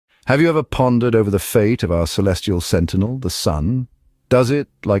Have you ever pondered over the fate of our celestial sentinel, the sun? Does it,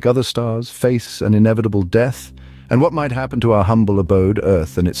 like other stars, face an inevitable death? And what might happen to our humble abode,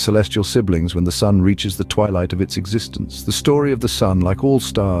 Earth, and its celestial siblings when the sun reaches the twilight of its existence? The story of the sun, like all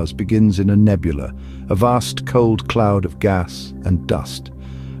stars, begins in a nebula, a vast cold cloud of gas and dust.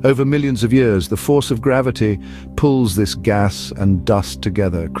 Over millions of years, the force of gravity pulls this gas and dust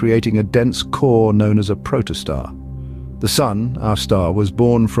together, creating a dense core known as a protostar. The sun, our star, was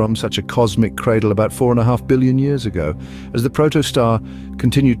born from such a cosmic cradle about 4.5 billion years ago. As the protostar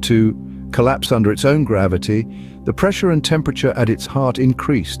continued to collapse under its own gravity, the pressure and temperature at its heart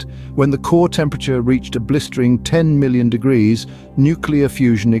increased. When the core temperature reached a blistering 10 million degrees, nuclear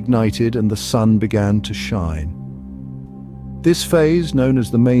fusion ignited and the sun began to shine. This phase, known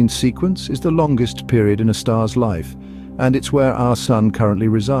as the main sequence, is the longest period in a star's life, and it's where our sun currently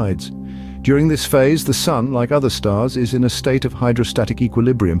resides. During this phase, the sun, like other stars, is in a state of hydrostatic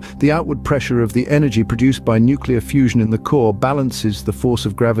equilibrium. The outward pressure of the energy produced by nuclear fusion in the core balances the force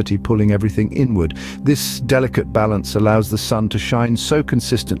of gravity pulling everything inward. This delicate balance allows the sun to shine so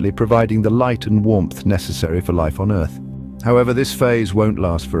consistently, providing the light and warmth necessary for life on Earth. However, this phase won't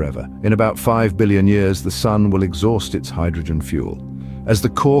last forever. In about 5 billion years, the sun will exhaust its hydrogen fuel. As the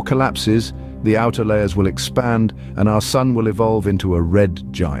core collapses, the outer layers will expand, and our sun will evolve into a red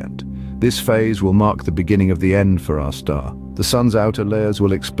giant. This phase will mark the beginning of the end for our star. The sun's outer layers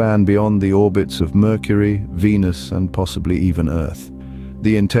will expand beyond the orbits of Mercury, Venus, and possibly even Earth.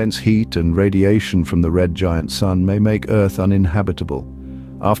 The intense heat and radiation from the red giant sun may make Earth uninhabitable.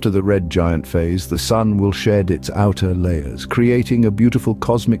 After the red giant phase, the sun will shed its outer layers, creating a beautiful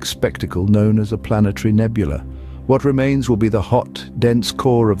cosmic spectacle known as a planetary nebula. What remains will be the hot, dense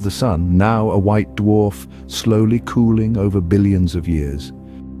core of the sun, now a white dwarf, slowly cooling over billions of years.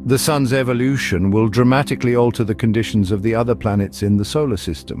 The sun's evolution will dramatically alter the conditions of the other planets in the solar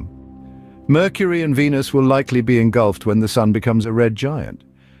system. Mercury and Venus will likely be engulfed when the sun becomes a red giant.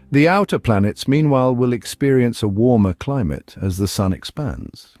 The outer planets, meanwhile, will experience a warmer climate as the sun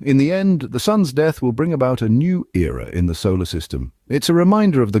expands. In the end, the sun's death will bring about a new era in the solar system. It's a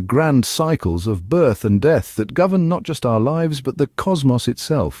reminder of the grand cycles of birth and death that govern not just our lives, but the cosmos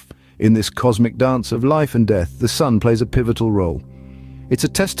itself. In this cosmic dance of life and death, the sun plays a pivotal role. It's a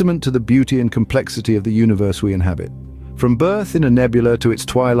testament to the beauty and complexity of the universe we inhabit. From birth in a nebula to its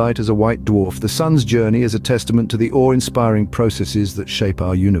twilight as a white dwarf, the sun's journey is a testament to the awe-inspiring processes that shape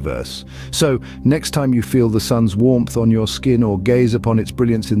our universe. So, next time you feel the sun's warmth on your skin or gaze upon its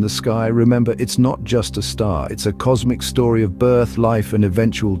brilliance in the sky, remember it's not just a star, it's a cosmic story of birth, life, and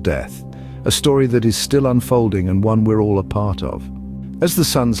eventual death. A story that is still unfolding and one we're all a part of. As the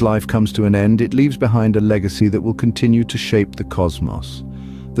sun's life comes to an end, it leaves behind a legacy that will continue to shape the cosmos.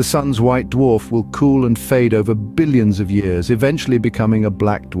 The sun's white dwarf will cool and fade over billions of years, eventually becoming a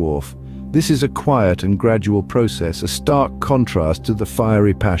black dwarf. This is a quiet and gradual process, a stark contrast to the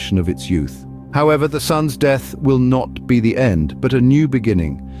fiery passion of its youth. However, the sun's death will not be the end, but a new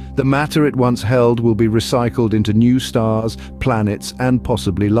beginning. The matter it once held will be recycled into new stars, planets, and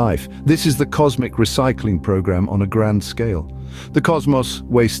possibly life. This is the cosmic recycling program on a grand scale. The cosmos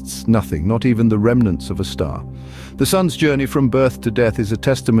wastes nothing, not even the remnants of a star. The sun's journey from birth to death is a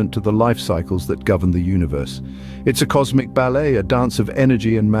testament to the life cycles that govern the universe. It's a cosmic ballet, a dance of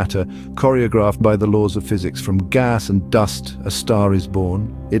energy and matter, choreographed by the laws of physics. From gas and dust, a star is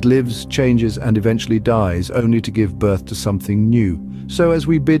born. It lives, changes, and eventually dies, only to give birth to something new. So as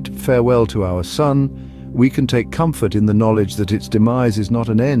we bid farewell to our sun, we can take comfort in the knowledge that its demise is not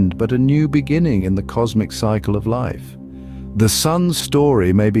an end, but a new beginning in the cosmic cycle of life. The sun's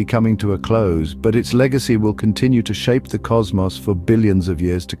story may be coming to a close, but its legacy will continue to shape the cosmos for billions of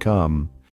years to come.